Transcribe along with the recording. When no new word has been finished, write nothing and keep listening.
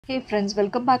Hey friends,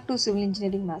 welcome back to Civil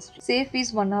Engineering Mastery. SAFE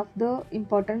is one of the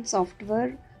important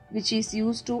software which is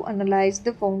used to analyze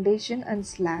the foundation and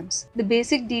slabs. The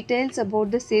basic details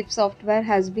about the SAFE software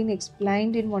has been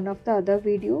explained in one of the other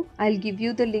video. I'll give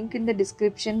you the link in the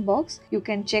description box. You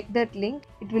can check that link.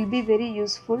 It will be very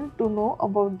useful to know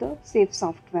about the SAFE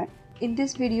software. In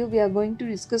this video, we are going to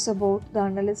discuss about the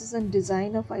analysis and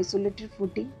design of isolated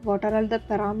footing. What are all the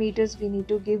parameters we need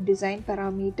to give, design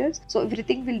parameters. So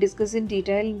everything we'll discuss in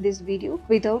detail in this video.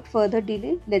 Without further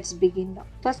delay, let's begin now.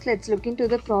 First, let's look into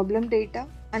the problem data.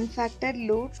 Unfactored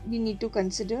load we need to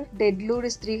consider. Dead load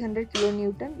is 300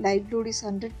 kN, live load is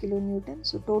 100 kN.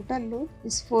 So total load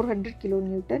is 400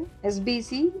 kN.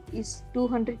 SBC is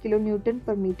 200 kN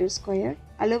per meter square.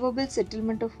 Allowable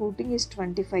settlement of footing is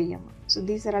 25 mm. So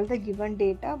these are all the given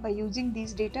data. By using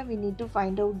these data, we need to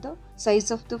find out the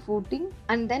size of the footing,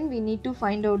 and then we need to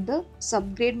find out the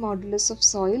subgrade modulus of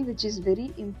soil, which is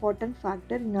very important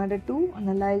factor in order to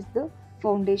analyze the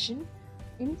foundation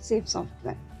in SAFE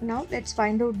software. Now let's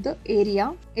find out the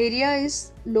area. Area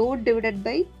is load divided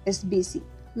by SBC.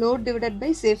 Load divided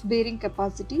by safe bearing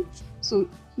capacity. So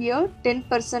here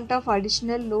 10% of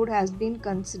additional load has been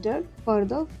considered for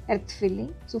the earth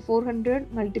filling. So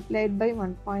 400 multiplied by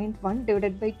 1.1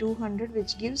 divided by 200,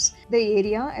 which gives the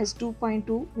area as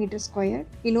 2.2 meter square.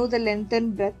 We know the length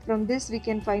and breadth. From this we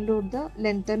can find out the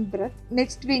length and breadth.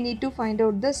 Next we need to find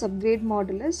out the subgrade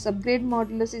modulus. Subgrade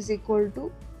modulus is equal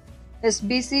to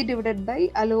SBC divided by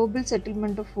allowable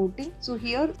settlement of footing. So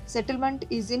here settlement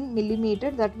is in millimeter,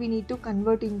 that we need to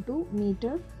convert into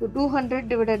meter. So 200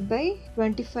 divided by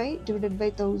 25 divided by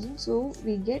 1000. So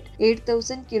we get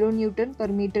 8000 kilonewton per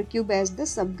meter cube as the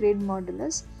subgrade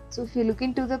modulus. So if you look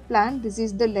into the plan, this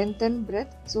is the length and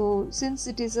breadth. So since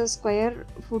it is a square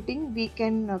footing, we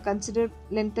can consider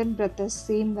length and breadth as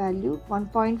same value,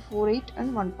 1.48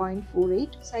 and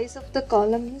 1.48. Size of the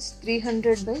column is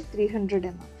 300 by 300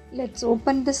 mm. Let's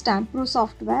open the Stamp-Pro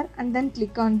software and then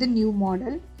click on the new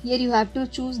model. Here you have to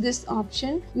choose this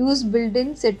option, use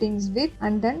built-in settings with,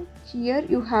 and then here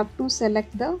you have to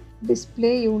select the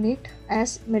display unit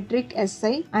as metric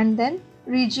SI, and then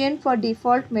region for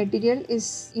default material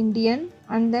is Indian,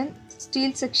 and then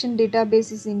steel section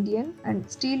database is Indian,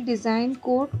 and steel design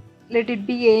code let it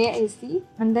be AIC,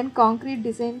 and then concrete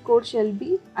design code shall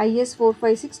be IS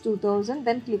 456-2000.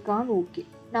 Then click on OK.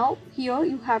 Now here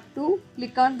you have to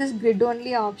click on this grid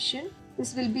only option.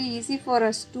 This will be easy for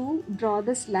us to draw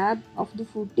the slab of the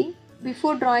footing.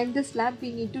 Before drawing the slab,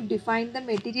 we need to define the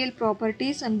material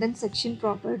properties and then section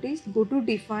properties. Go to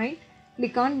define,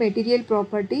 click on material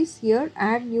properties. Here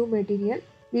add new material.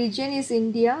 Region is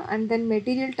India, and then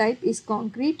material type is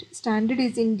concrete. Standard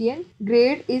is Indian.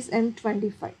 Grade is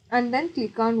M25, and then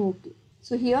click on OK.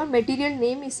 So here material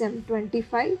name is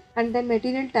M25 and then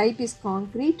material type is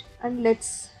concrete, and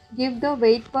let's give the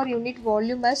weight per unit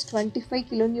volume as 25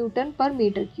 kilonewton per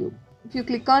meter cube. If you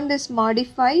click on this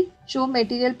modify, show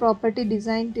material property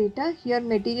design data, here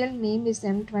material name is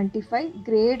M25,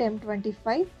 grade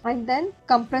M25, and then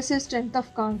compressive strength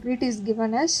of concrete is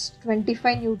given as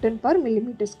 25 Newton per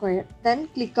millimeter square. Then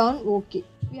click on OK.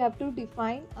 We have to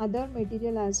define other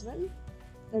material as well,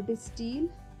 that is steel,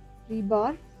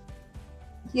 rebar.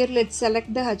 Here let's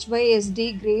select the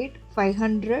HYSD grade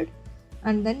 500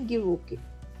 and then give OK.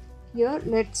 Here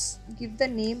let's give the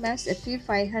name as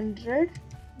FE500.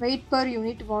 Weight per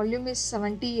unit volume is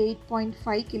 78.5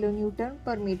 kilonewton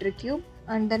per meter cube,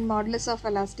 and then modulus of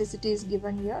elasticity is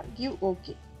given here. Give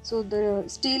OK. So the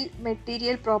steel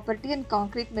material property and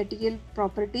concrete material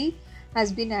property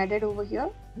has been added over here.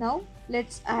 Now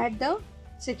let's add the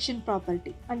section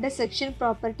property. Under section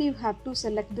property, you have to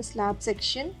select the slab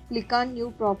section. Click on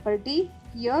new property.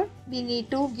 Here we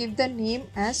need to give the name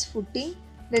as footing.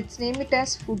 Let's name it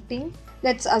as footing.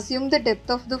 Let's assume the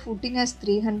depth of the footing as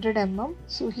 300 mm.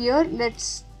 So here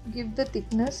let's give the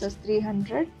thickness as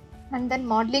 300, and then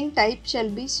modeling type shall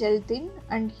be shell thin,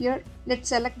 and here let's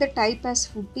select the type as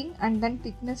footing and then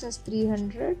thickness as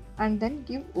 300, and then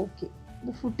give OK.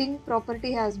 The footing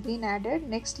property has been added.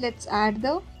 Next let's add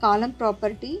the column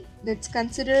property. Let's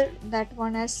consider that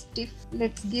one as stiff.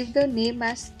 Let's give the name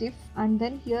as stiff, and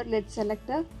then here let's select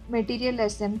the material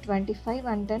as M25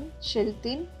 and then shell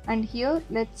thin, and here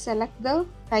let's select the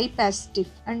type as stiff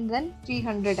and then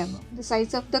 300 mm. The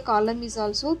size of the column is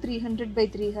also 300 by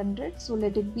 300, so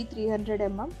let it be 300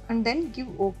 mm, and then give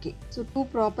OK. So two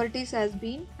properties has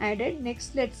been added.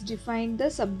 Next let's define the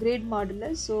subgrade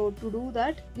modulus. So to do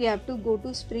that, we have to go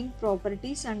to spring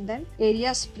properties and then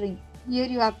area spring. Here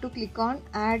you have to click on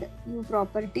add new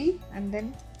property and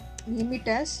then name it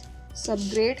as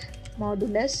subgrade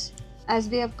modulus. as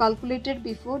we have calculated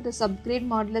before, the subgrade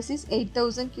modulus is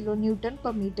 8000 kilonewton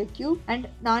per meter cube, and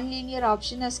non-linear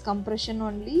option as compression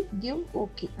only. Give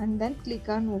OK and then click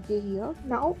on OK here.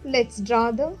 Now let's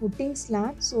draw the footing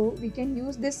slab. So we can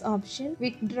use this option,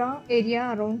 quick draw area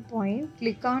around point.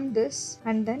 Click on this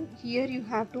and then here you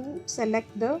have to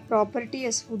select the property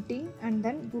as footing and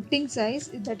then footing size,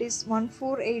 that is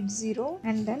 1480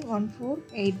 and then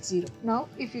 1480. Now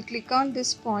if you click on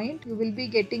this point, you will be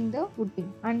getting the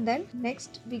footing, and then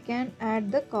next we can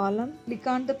add the column. Click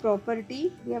on the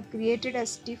property we have created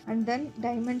as stiff, and then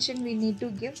dimension we need to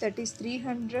give, that is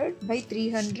 300 by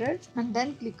 300, and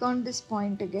then click on this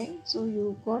point again. So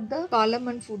you got the column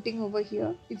and footing over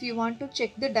here. If you want to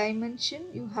check the dimension,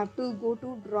 you have to go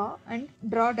to draw and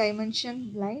draw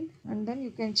dimension line, and then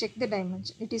you can check the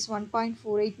dimension. It is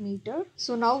 1.48 meter.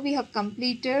 So now we have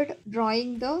completed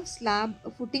drawing the slab,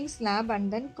 footing slab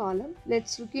and then column.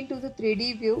 Let's look into the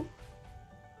 3D view.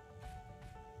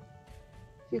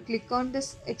 If you click on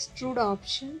this extrude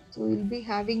option, so we'll be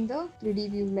having the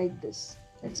 3D view like this.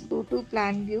 Let's go to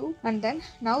plan view, and then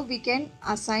now we can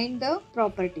assign the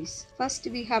properties. First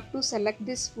we have to select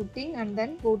this footing and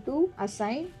then go to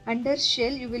assign. Under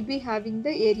shell you will be having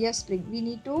the area spring. We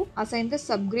need to assign the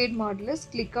subgrade modulus.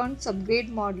 Click on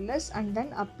subgrade modulus and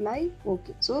then apply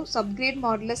OK. So subgrade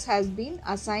modulus has been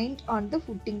assigned on the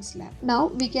footing slab. Now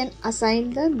we can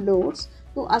assign the loads.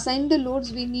 To assign the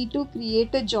loads, we need to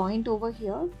create a joint over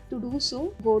here. To do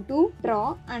so, go to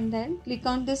draw and then click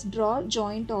on this draw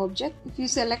joint object. If you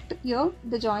select here,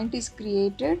 the joint is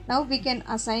created. Now we can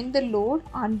assign the load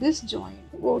on this joint.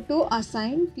 Go to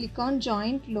assign, click on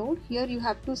joint load. Here you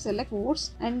have to select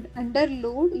force, and under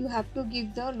load you have to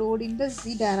give the load in the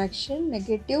Z direction,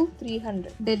 negative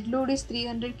 300. Dead load is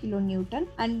 300 kilonewton,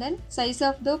 and then size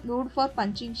of the load for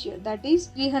punching shear, that is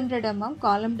 300 mm,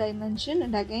 column dimension,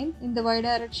 and again in the Y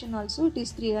direction also it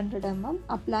is 300 mm.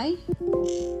 Apply.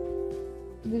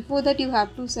 Before that you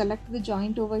have to select the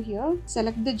joint over here.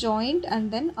 Select the joint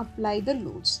and then apply the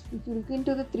loads. If you look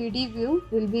into the 3D view,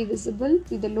 it will be visible.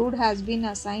 See, the load has been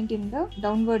assigned in the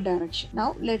downward direction.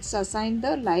 Now let's assign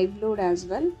the live load as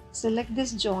well. Select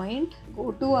this joint,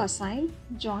 go to assign,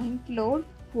 joint load,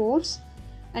 force,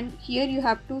 and here you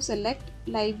have to select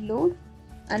live load,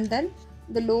 and then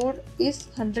the load is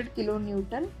 100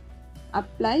 kilonewton.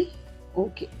 Apply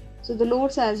OK. So the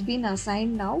loads has been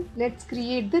assigned. Now let's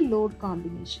create the load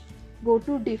combination. Go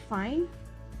to define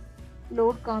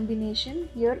load combination.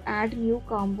 Here add new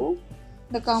combo.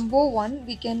 The combo 1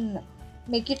 we can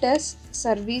make it as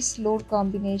service load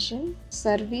combination.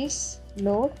 Service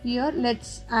load. Here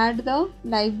let's add the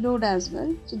live load as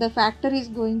well. So the factor is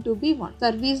going to be 1.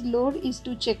 Service load is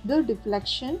to check the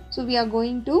deflection. So we are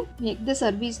going to make the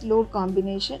service load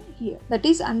combination here. That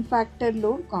is unfactored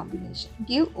load combination.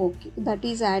 Give OK. That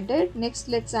is added. Next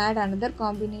let's add another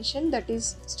combination, that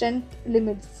is strength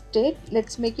limit state.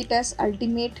 Let's make it as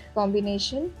ultimate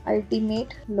combination,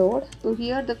 ultimate load. So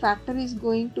here the factor is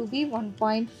going to be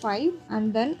 1.5,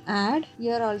 and then add.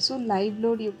 Here also live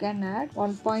load you can add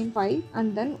 1.5.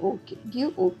 And then OK.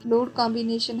 Give OK. Load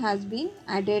combination has been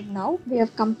added. Now we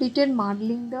have completed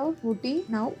modeling the footing.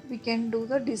 Now we can do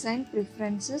the design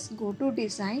preferences. Go to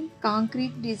design,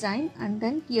 concrete design, and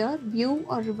then here view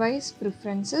or revise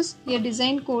preferences. Here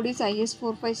design code is IS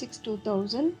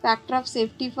 456-2000. Factor of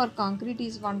safety for concrete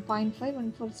is 1.5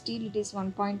 and for steel it is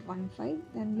 1.15.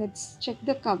 Then let's check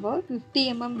the cover.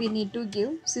 50 mm we need to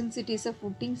give since it is a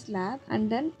footing slab,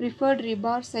 and then preferred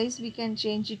rebar size we can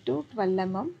change it to 12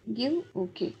 mm. Give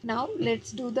OK. Now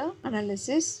let's do the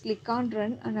analysis. Click on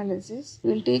run analysis. It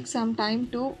will take some time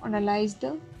to analyze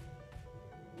the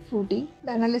footing.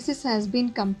 The analysis has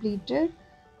been completed.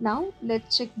 Now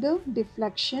let's check the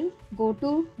deflection. Go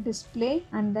to display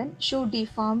and then show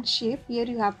deformed shape. Here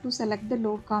you have to select the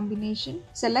load combination.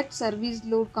 Select service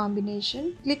load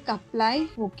combination. Click apply.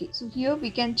 OK. So here we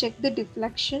can check the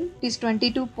deflection. It is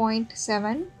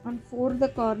 22.7 on 4 the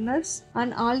corners.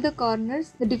 On all the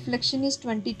corners the deflection is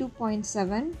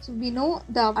 22.7. So we know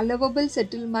the allowable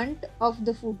settlement of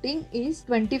the footing is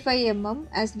 25 mm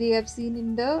as we have seen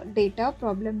in the data,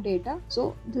 problem data.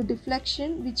 So the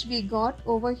deflection which we got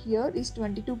over here is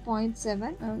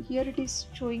 22.7. Here it is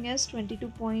showing as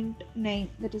 22.9.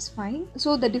 That is fine.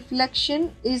 So the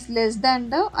deflection is less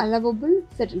than the allowable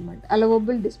settlement,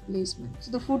 allowable displacement.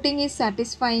 So the footing is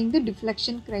satisfying the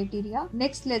deflection criteria.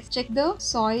 Next let's check the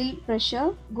soil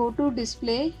pressure. Go to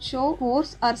display, show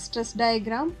force or stress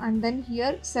diagram, and then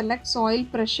here select soil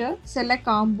pressure, select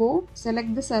combo,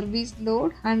 select the service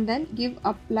load, and then give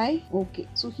apply. OK.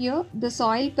 So here the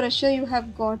soil pressure you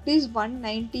have got is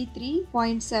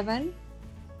 193.7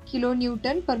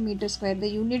 kilonewton per meter square. The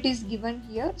unit is given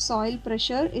here. Soil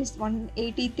pressure is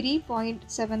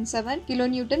 183.77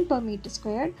 kilonewton per meter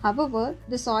square. However,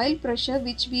 the soil pressure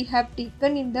which we have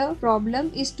taken in the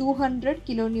problem is 200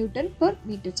 kilonewton per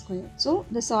meter square. So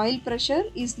the soil pressure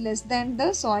is less than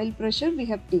the soil pressure we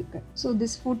have taken. So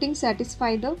this footing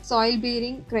satisfies the soil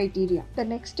bearing criteria. The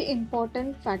next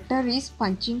important factor is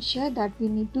punching shear that we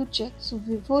need to check. So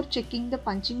before checking the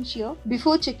punching shear,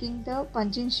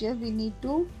 we need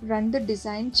to run the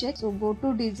design check. So go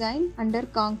to design, under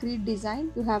concrete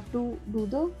design you have to do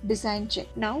the design check.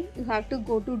 Now you have to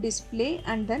go to display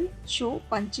and then show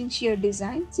punching shear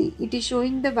design. See, it is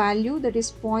showing the value that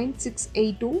is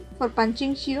 0.682. For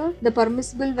punching shear, the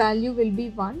permissible value will be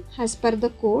 1 as per the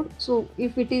code. So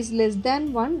if it is less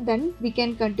than 1, then we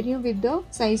can continue with the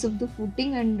size of the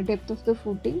footing and depth of the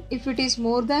footing. If it is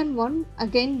more than 1,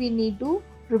 again we need to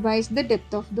revise the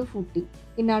depth of the footing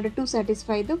in order to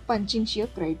satisfy the punching shear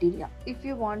criteria. If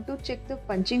you want to check the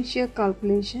punching shear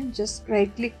calculation, just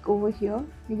right click over here.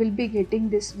 You will be getting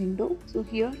this window. So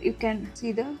here you can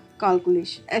see the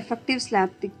calculation. Effective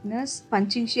slab thickness,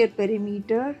 punching shear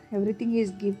perimeter, everything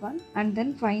is given, and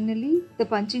then finally the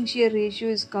punching shear ratio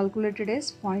is calculated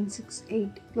as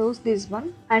 0.68. Close this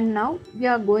one, and now we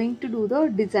are going to do the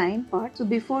design part. So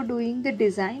before doing the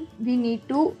design, we need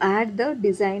to add the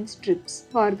design strips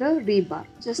for the rebar.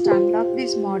 Just unlock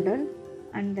this model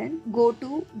and then go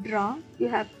to draw. You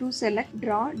have to select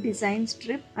draw design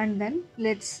strip, and then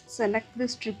let's select the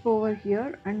strip over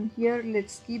here, and here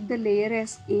let's keep the layer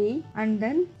as A, and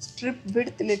then strip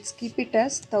width let's keep it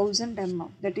as 1000 mm,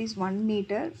 that is 1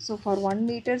 meter. So for 1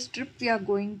 meter strip we are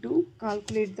going to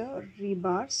calculate the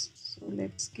rebars. So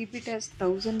let's keep it as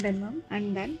 1000 mm,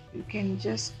 and then you can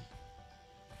just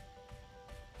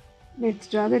let's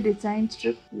draw the design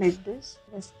strip like this.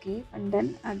 Escape, and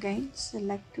then again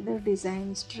select the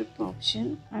design strip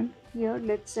option, and here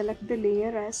let's select the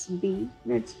layer as B.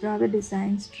 Let's draw the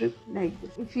design strip like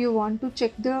this. If you want to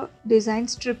check the design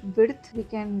strip width, we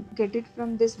can get it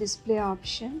from this display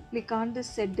option. Click on the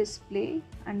set display,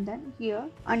 and then here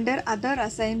under other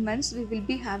assignments we will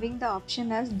be having the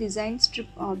option as design strip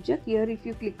object. Here if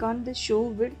you click on the show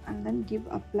width and then give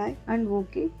apply and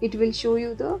OK, it will show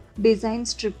you the design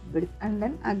strip width, and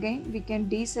then again we can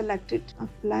deselect it,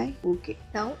 apply, OK.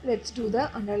 Now let's do the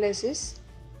analysis.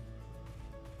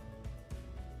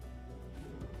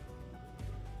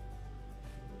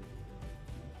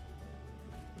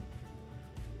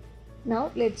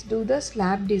 Now let's do the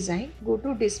slab design. Go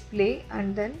to display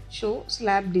and then show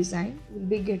slab design. We'll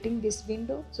be getting this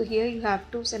window. So here you have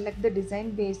to select the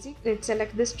design basic. Let's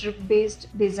select the strip based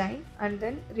design, and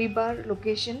then rebar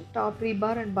location, top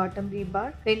rebar and bottom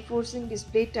rebar. Reinforcing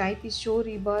display type is show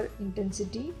rebar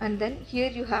intensity, and then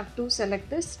here you have to select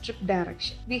the strip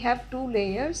direction. We have 2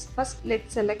 layers. First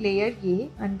let's select layer A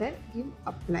and then give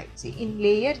apply. See, in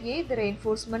layer A the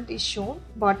reinforcement is shown,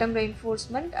 bottom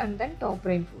reinforcement and then top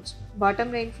reinforcement.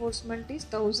 Bottom reinforcement is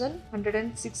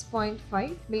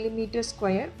 1106.5 millimeter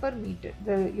square per meter.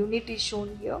 The unit is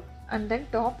shown here, and then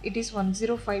top it is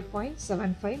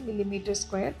 105.75 millimeter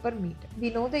square per meter.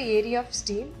 We know the area of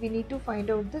steel. We need to find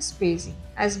out the spacing.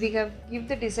 As we have give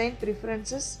the design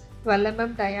preferences 12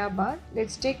 mm dia bar.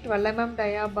 Let's take 12 mm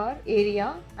dia bar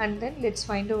area, and then let's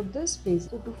find out the spacing.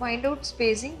 So to find out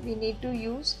spacing, we need to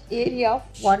use area of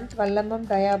 12 mm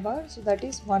dia bar. So that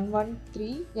is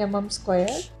 113 mm square.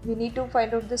 We need to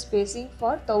find out the spacing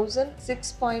for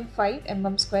 1006.5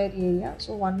 mm square area.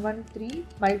 So 113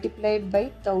 multiplied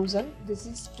by 1000. This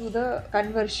is to the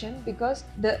conversion, because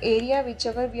the area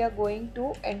whichever we are going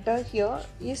to enter here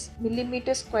is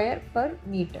millimeter square per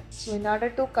meter. So in order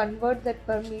to convert that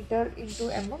per meter into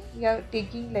mm, we are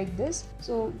taking like this.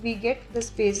 So we get the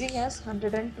spacing as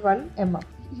 112 mm.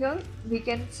 Here we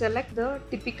can select the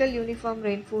typical uniform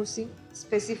reinforcing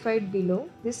specified below.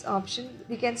 This option,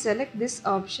 we can select this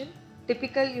option,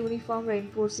 typical uniform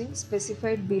reinforcing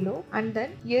specified below, and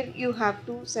then here you have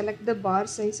to select the bar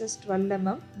size as 12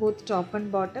 mm both top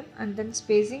and bottom, and then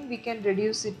spacing we can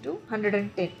reduce it to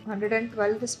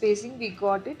 112 the spacing we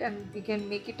got it, and we can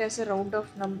make it as a round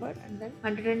off number, and then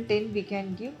 110 we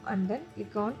can give, and then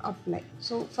click on apply.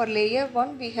 So for layer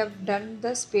 1 we have done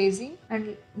the spacing,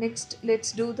 and next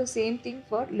let's do the same thing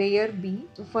for layer B.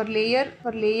 So for layer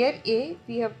A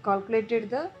we have calculated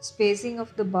the spacing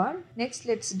of the bar. Next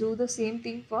let's do the same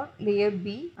thing for layer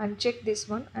B. Uncheck this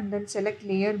one and then select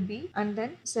layer B, and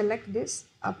then select this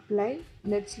apply.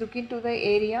 Let's look into the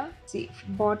area. See,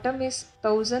 bottom is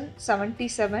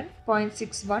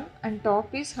 1077.61 and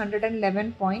top is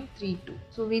 111.32.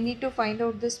 So we need to find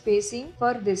out the spacing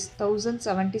for this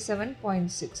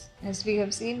 1077.6. As we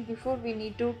have seen before, we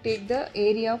need to take the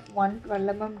area of one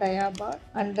 12 mm dia bar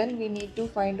and then we need to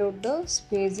find out the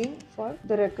spacing for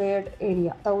the required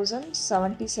area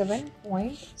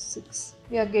 1077.6.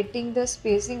 We are getting the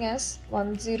spacing as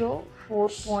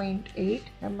 104.8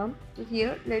 mm. So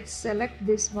here let's select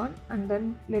this one and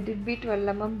then let it be 12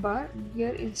 mm bar.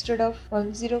 Here instead of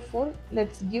 104,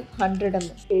 let's give 100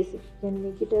 mm spacing. You can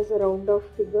make it as a round off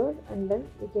figure and then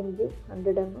we can give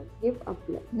 100 mm. Give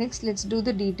apply. Next let's do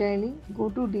the detailing. Go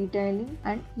to detailing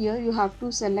and here you have to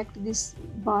select this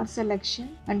bar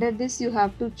selection. Under this you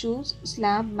have to choose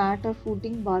slab, mat or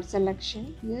footing bar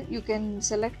selection. Here you can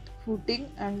select footing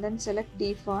and then select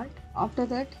default. After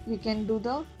that we can do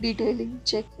the detailing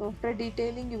check. So after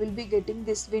detailing you will be getting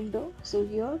this window. So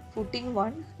here footing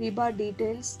 1 rebar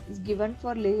details is given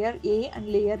for layer A and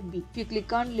layer B. If you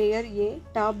click on layer A,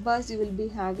 top bars you will be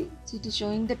having. So it is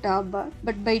showing the top bar,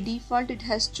 but by default it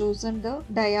has chosen the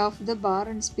dia of the bar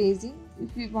and spacing.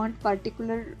 If we want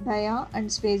particular dia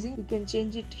and spacing, we can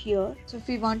change it here. So if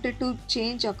we wanted to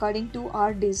change according to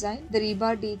our design, the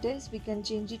rebar details, we can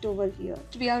change it over here.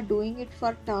 We are doing it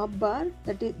for top bar,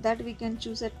 that we can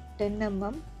choose at 10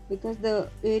 mm. Because the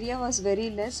area was very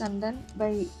less and then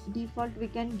by default we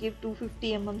can give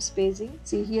 250 mm spacing.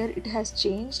 See here it has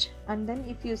changed, and then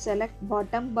if you select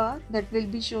bottom bar, that will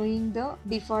be showing the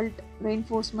default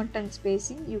reinforcement and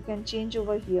spacing. You can change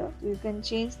over here. You can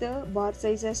change the bar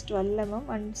size as 12 mm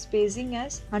and spacing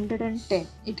as 110.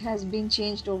 It has been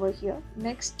changed over here.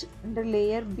 Next, under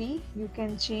layer B, you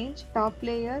can change top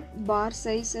layer bar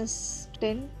size as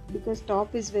 10 because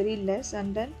top is very less,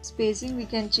 and then spacing we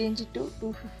can change it to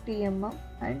 250 mm,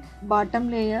 and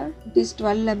bottom layer it is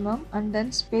 12 mm and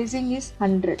then spacing is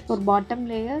 100. For bottom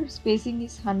layer spacing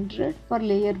is 100 for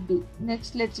layer B.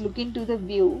 Next let's look into the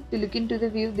view. To look into the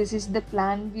view, this is the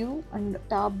plan view and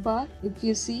top bar. If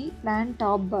you see plan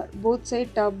top bar, both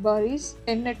side top bar is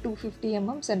 10 at 250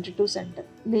 mm center to center.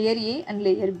 Layer A and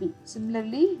layer B.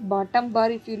 Similarly bottom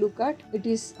bar, if you look at, it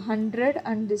is 100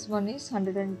 and this one is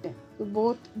 110. So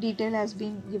both detail has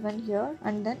been given here,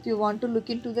 and then if you want to look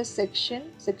into the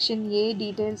section A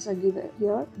details are given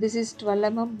here. This is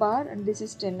 12 mm bar and this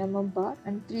is 10 mm bar,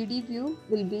 and 3D view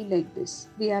will be like this.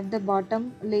 We have the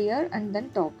bottom layer and then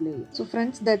top layer. So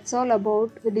friends, that's all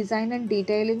about the design and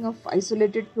detailing of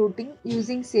isolated fluting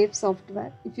using Safe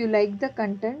software. If you like the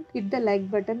content, hit the like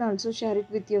button, also share it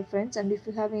with your friends, and if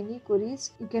you have any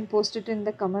queries, you can post it in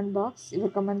the comment box. Your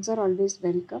comments are always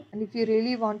welcome. And if you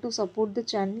really want to support the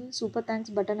channel, super thanks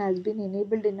button has been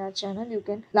enabled in our channel. You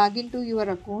can log into your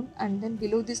account and then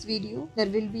below this video there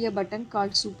will be a button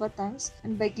called super thanks,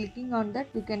 and by clicking on that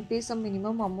you can pay some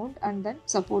minimum amount and then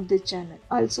support this channel.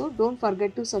 Also don't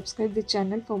forget to subscribe the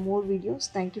channel for more videos.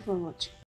 Thank you for watching.